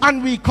you,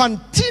 and we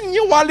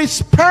continually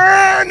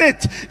spurn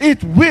it,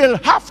 it will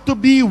have to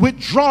be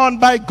withdrawn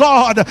by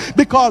God,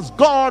 because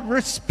God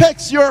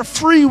respects your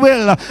free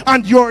will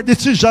and your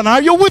decision.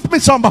 Are you with me,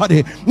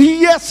 somebody?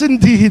 Yes,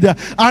 indeed.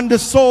 And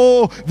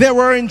so they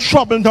were in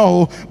trouble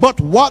now.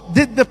 But what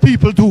did the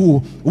people do?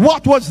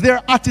 What was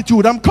their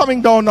attitude? I'm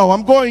coming down now.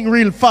 I'm going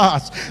real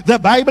fast. The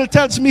Bible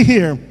tells me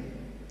here,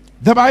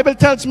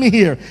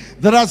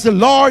 that as the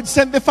Lord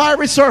sent the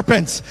fiery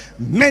serpents,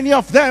 many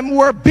of them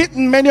were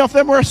bitten, many of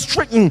them were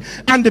stricken,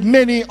 and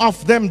many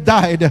of them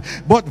died.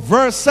 But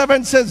verse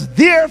 7 says,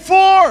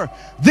 therefore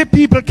the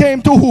people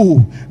came to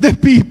who? The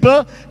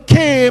people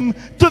came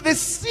to the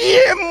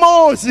same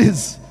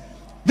Moses.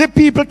 The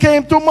people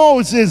came to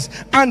Moses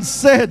and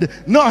said,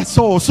 no,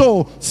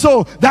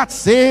 so that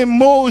same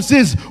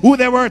Moses who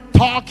they were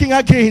talking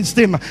against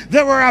him,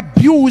 they were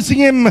abusing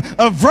him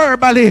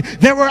verbally,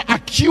 they were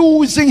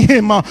accusing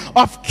him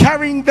of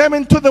carrying them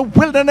into the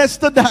wilderness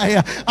to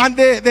die, and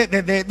they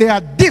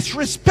had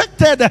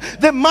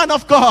disrespected the man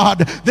of God.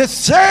 The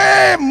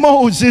same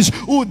Moses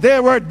who they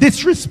were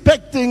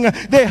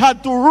disrespecting, they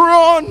had to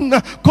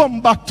run, come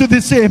back to the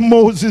same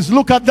Moses.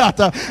 Look at that.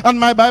 And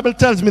my Bible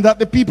tells me that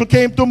the people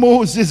came to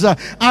Moses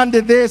and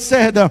they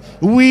said,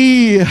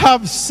 we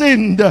have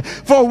sinned,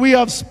 for we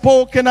have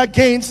spoken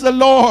against the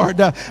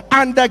Lord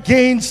and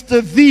against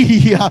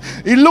thee.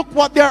 Look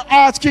what they're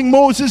asking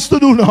Moses to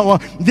do now.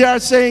 They are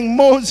saying,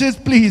 Moses,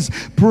 please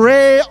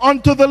pray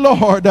unto the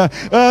Lord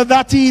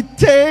that he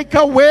take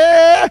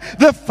away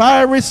the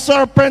fiery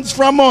serpents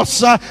from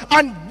us.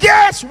 And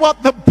guess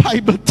what the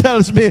Bible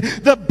tells me?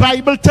 The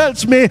Bible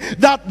tells me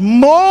that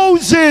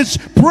Moses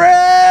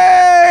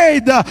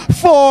prayed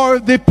for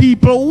the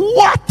people.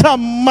 What a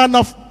man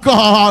of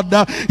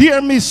God.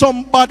 Hear me,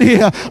 somebody.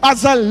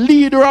 As a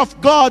leader of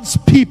God's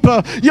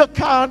people, you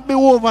can't be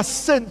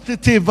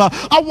oversensitive.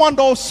 I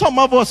wonder how some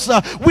of us,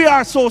 we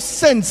are so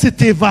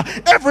sensitive.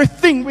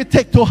 Everything we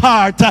take to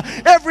heart,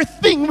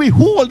 everything we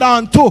hold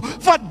on to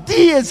for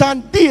days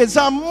and days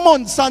and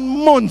months.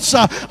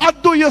 I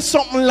do you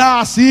something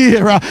last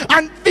year,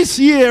 and this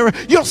year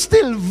you're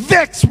still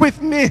vexed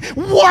with me.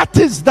 What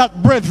is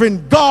that,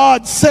 brethren?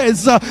 God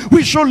says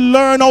we should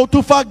learn how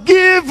to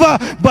forgive.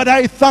 But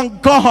I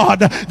thank God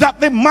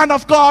that the man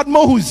of God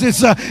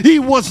Moses, he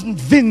wasn't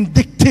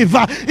vindictive.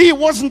 sensitive. He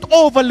wasn't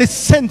overly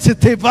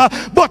sensitive,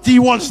 but he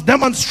was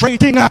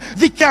demonstrating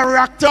the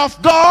character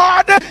of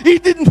God. He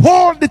didn't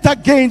hold it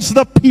against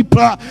the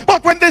people.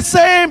 But when the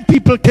same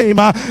people came,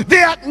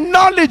 they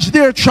acknowledged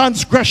their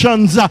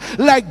transgressions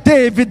like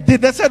David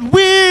did. They said,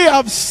 we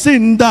have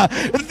sinned.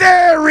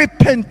 They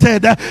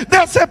repented.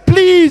 They said,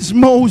 please,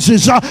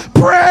 Moses,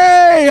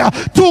 pray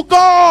to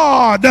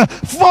God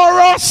for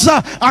us.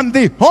 And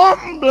the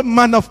humble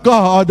man of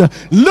God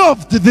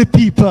loved the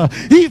people.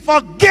 He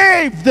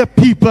forgave the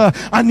people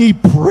and he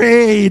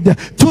prayed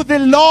to the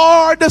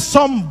Lord.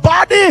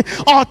 Somebody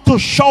ought to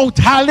shout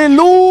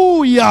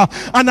hallelujah.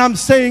 And I'm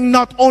saying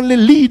not only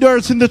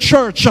leaders in the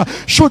church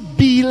should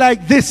be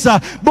like this,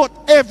 but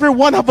every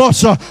one of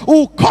us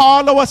who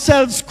call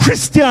ourselves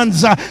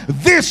Christians,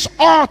 this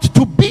ought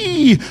to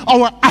be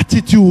our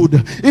attitude.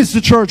 Is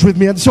the church with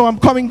me? And so I'm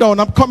coming down.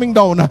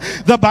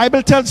 The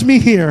Bible tells me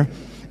here,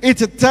 it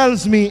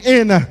tells me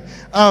in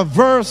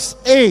verse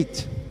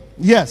 8,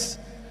 yes,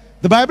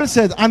 the Bible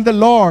said, and the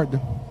Lord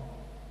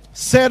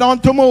said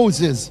unto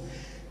Moses,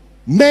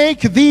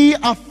 make thee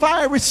a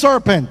fiery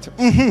serpent,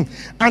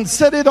 and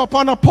set it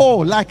upon a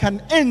pole, like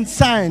an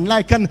ensign,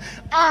 like an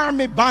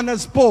army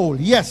banner's pole.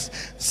 Yes,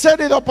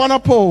 set it upon a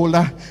pole,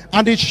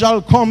 and it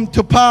shall come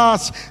to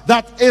pass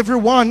that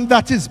everyone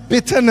that is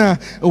bitten,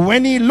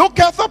 when he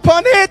looketh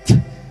upon it,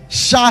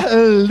 shall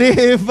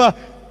live.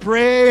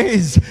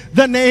 Praise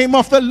the name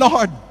of the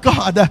Lord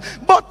God.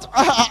 But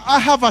I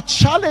have a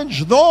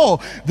challenge though.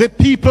 The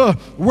people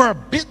were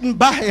bitten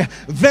by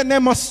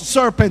venomous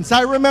serpents.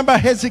 I remember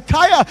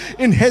Hezekiah,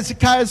 in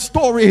Hezekiah's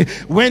story,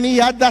 when he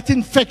had that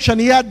infection,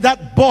 he had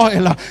that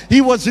boil, he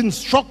was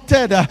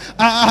instructed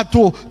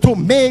to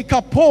make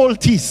a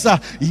poultice,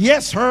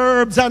 yes,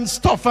 herbs and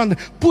stuff, and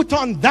put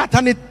on that,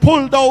 and it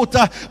pulled out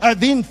the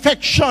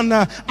infection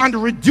and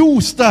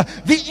reduced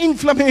the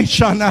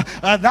inflammation.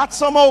 That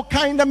somehow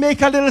kind of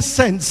make a little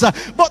sense,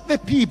 but the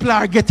people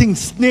are getting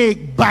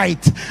snake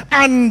bite,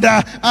 and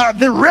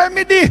the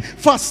remedy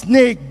for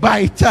snake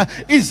bite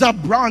is a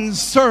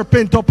bronze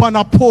serpent upon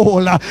a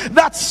pole.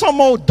 That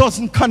somehow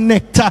doesn't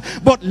connect,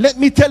 but let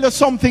me tell you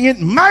something, it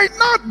might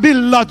not be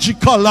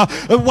logical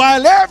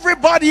while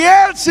everybody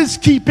else is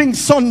keeping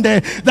Sunday,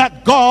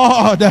 that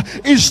God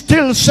is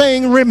still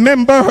saying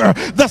remember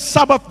the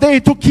Sabbath day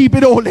to keep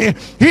it holy.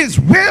 His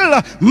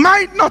will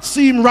might not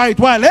seem right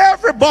while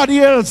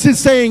everybody else is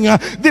saying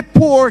the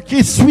pork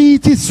is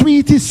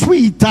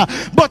sweet,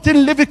 but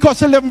in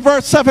Leviticus 11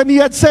 verse 7 he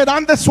had said,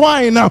 and the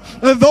swine,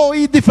 though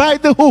he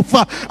divide the hoof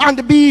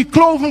and be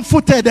cloven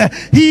footed,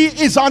 he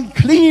is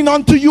unclean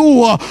unto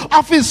you.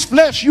 Of his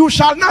flesh you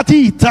shall not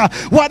eat.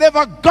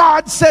 Whatever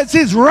God says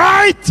is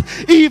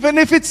right, even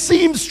if it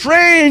seems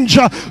strange.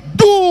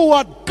 Do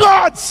what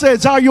God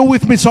says. Are you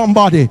with me,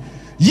 somebody?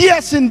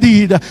 Yes,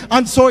 indeed.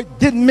 And so it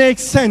didn't make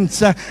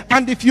sense.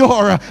 And if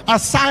you're a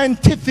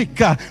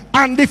scientific,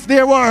 and if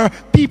there were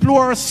people who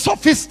are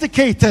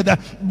sophisticated,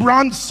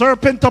 bronze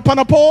serpent upon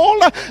a pole,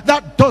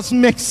 that does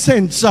make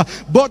sense.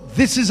 But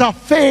this is a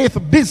faith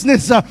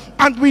business,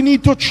 and we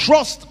need to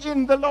trust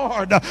in the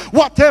Lord.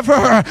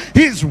 Whatever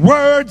his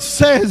word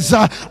says,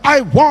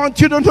 I want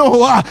you to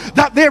know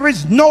that there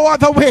is no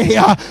other way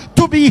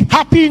to be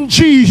happy in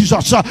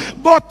Jesus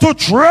but to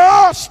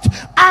trust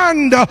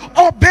and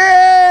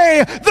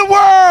obey the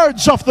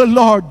words of the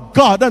Lord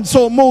God. And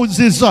so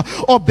Moses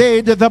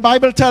obeyed. The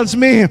Bible tells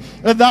me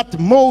that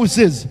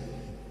Moses,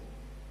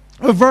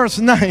 verse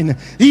 9,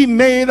 he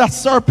made a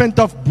serpent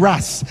of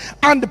brass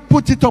and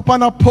put it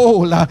upon a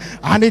pole,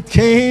 and it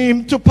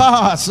came to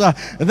pass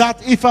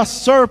that if a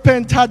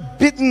serpent had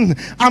bitten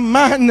a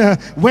man,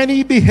 when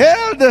he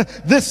beheld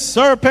the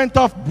serpent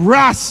of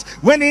brass,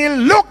 when he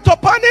looked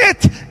upon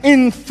it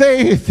in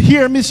faith,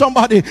 hear me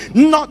somebody,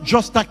 not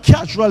just a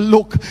casual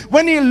look,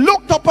 when he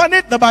looked upon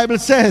it, the Bible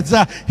says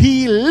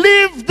he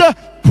lived.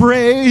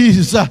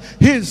 Praise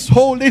his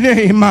holy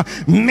name.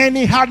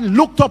 Many had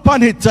looked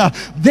upon it.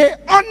 They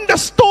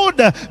understood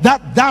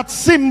that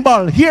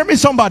symbol, hear me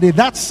somebody,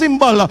 that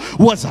symbol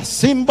was a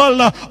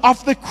symbol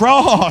of the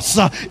cross.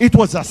 It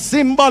was a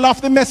symbol of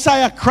the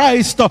Messiah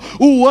Christ,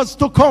 who was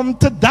to come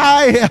to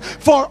die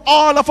for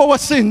all of our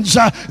sins.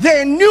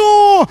 They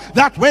knew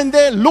that when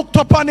they looked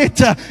upon it,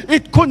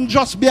 it couldn't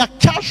just be a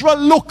casual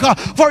look,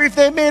 for if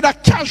they made a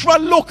casual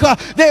look,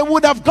 they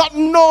would have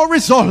gotten no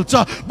result.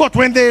 But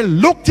when they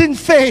looked in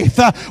faith,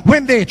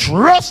 when they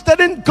trusted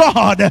in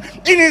God,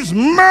 in his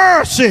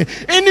mercy,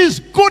 in his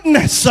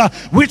goodness,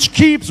 which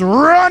keeps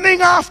running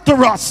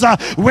after us,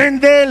 when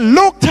they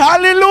looked,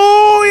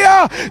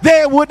 hallelujah,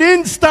 they would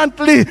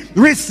instantly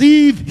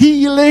receive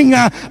healing.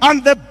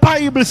 And the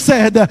Bible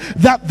said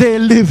that they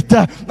lived.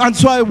 And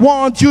so I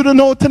want you to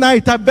know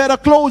tonight, I better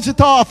close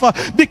it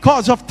off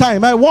because of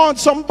time. I want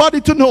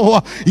somebody to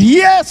know,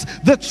 yes,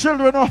 the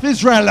children of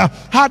Israel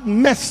had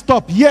messed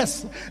up.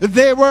 Yes,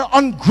 they were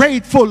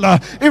ungrateful,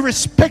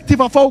 irresponsible,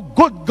 irrespective of how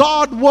good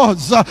God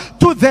was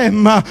to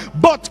them.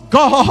 But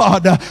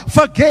God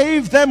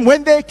forgave them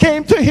when they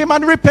came to him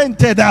and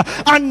repented.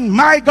 And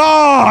my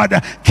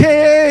God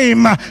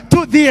came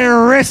to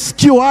their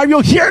rescue. Are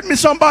you hearing me,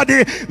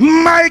 somebody?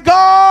 My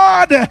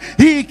God,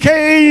 he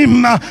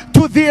came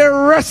to their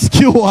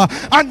rescue.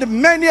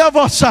 And many of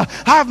us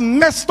have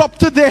messed up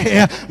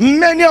today.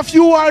 Many of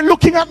you are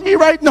looking at me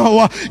right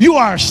now. You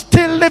are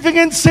still living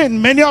in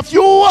sin. Many of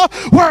you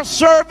were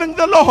serving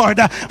the Lord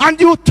and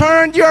you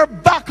turned your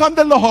back on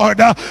the Lord.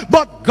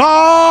 But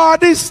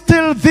God is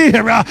still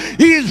there.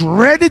 He is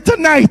ready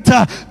tonight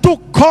to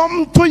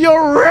come to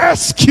your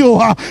rescue.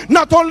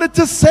 Not only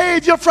to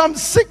save you from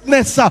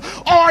sickness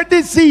or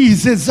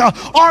diseases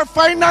or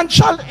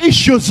financial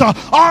issues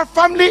or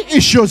family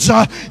issues.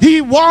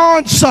 He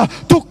wants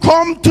to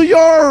come to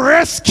your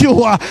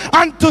rescue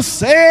and to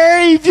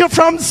save you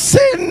from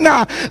sin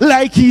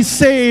like he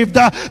saved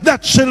the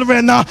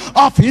children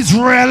of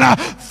Israel.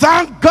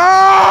 Thank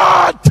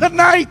God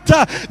tonight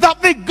that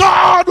the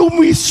God whom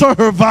we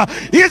serve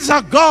is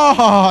a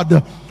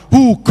God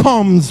who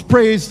comes,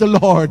 praise the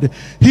Lord,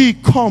 he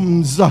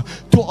comes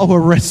to our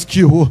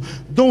rescue.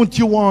 Don't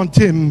you want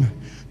him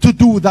to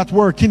do that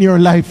work in your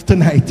life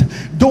tonight?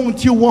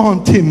 Don't you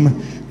want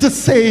him to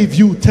save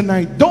you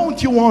tonight?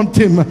 Don't you want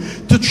him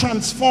to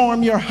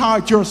transform your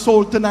heart, your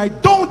soul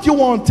tonight? Don't you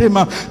want him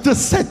to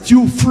set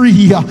you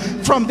free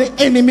from the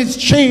enemy's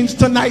chains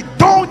tonight?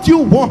 Don't you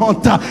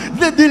want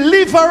the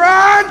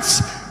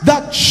deliverance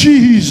that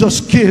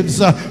Jesus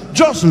gives?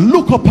 Just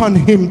look upon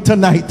him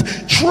tonight.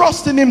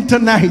 Trust in him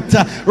tonight.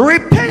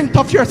 Repent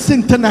of your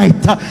sin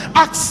tonight.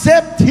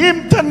 Accept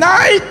him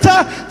tonight.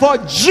 For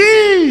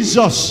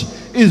Jesus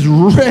is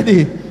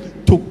ready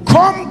to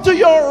come to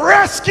your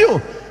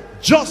rescue,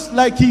 just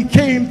like he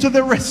came to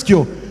the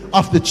rescue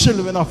of the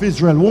children of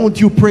Israel. Won't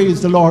you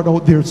praise the Lord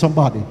out there,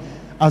 somebody,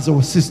 as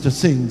our sister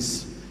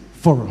sings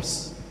for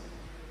us.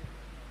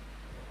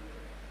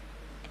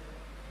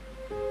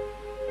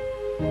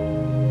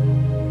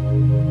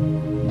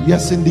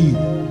 Yes, indeed.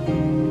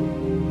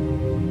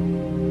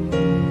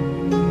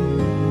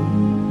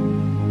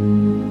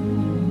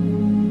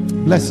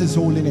 Bless his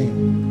holy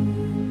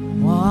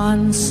name.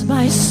 Once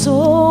my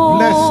soul,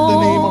 bless the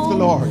name of the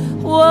Lord,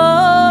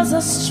 was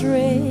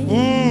astray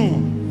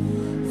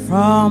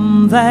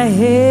from the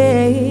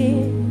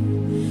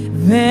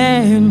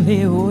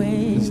heavenly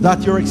way. Is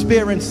that your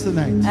experience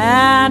tonight?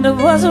 And it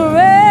was wretched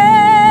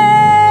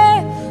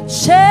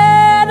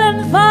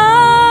and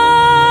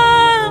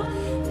foul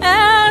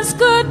as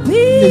could be.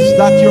 Is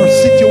that your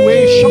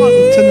situation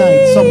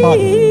tonight,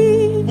 somebody?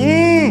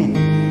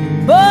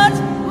 But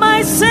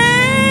my Savior,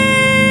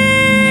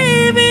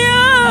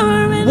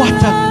 what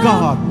a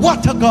God,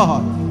 what a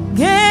God,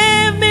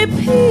 gave me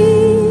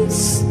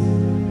peace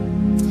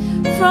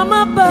from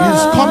above.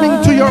 He's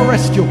coming to your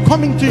rescue,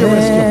 coming to your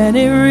rescue.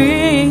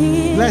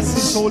 Bless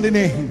his holy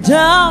name.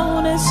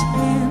 Down his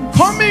hands,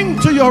 coming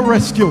to your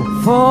rescue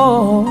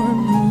for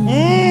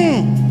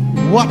me.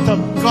 What a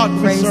God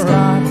we serve.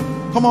 God.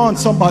 Come on,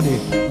 somebody.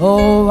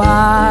 Oh,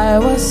 I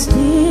was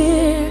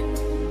near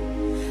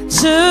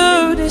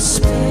to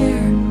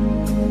despair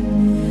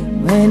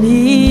when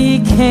he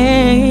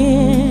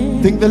came.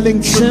 I think the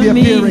link should be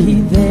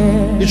appearing.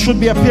 It should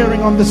be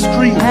appearing on the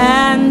screen.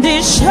 And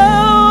it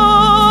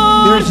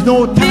showed there's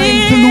no time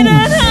to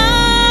lose.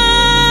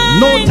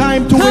 No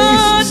time to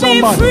waste,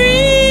 somebody.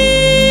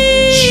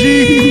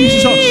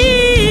 Jesus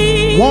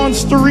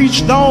wants to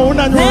reach down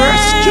and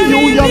rescue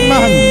you, young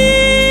man.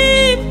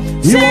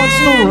 He wants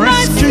to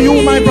rescue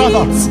you, my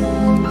brother.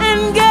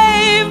 And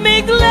gave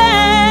me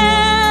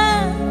gladness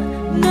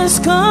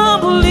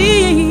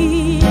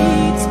complete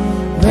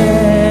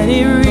when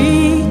he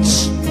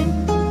reached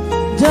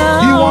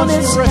down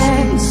his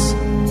hands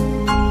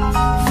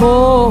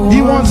for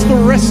He wants to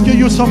rescue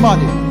you,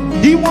 somebody.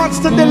 He wants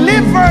to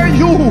deliver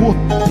you.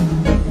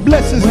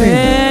 Bless his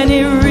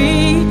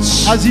name.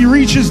 As he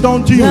reaches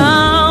down to you,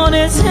 won't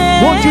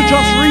you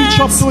just reach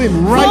up to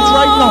him right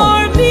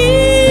now?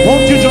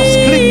 Won't you just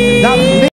click that link?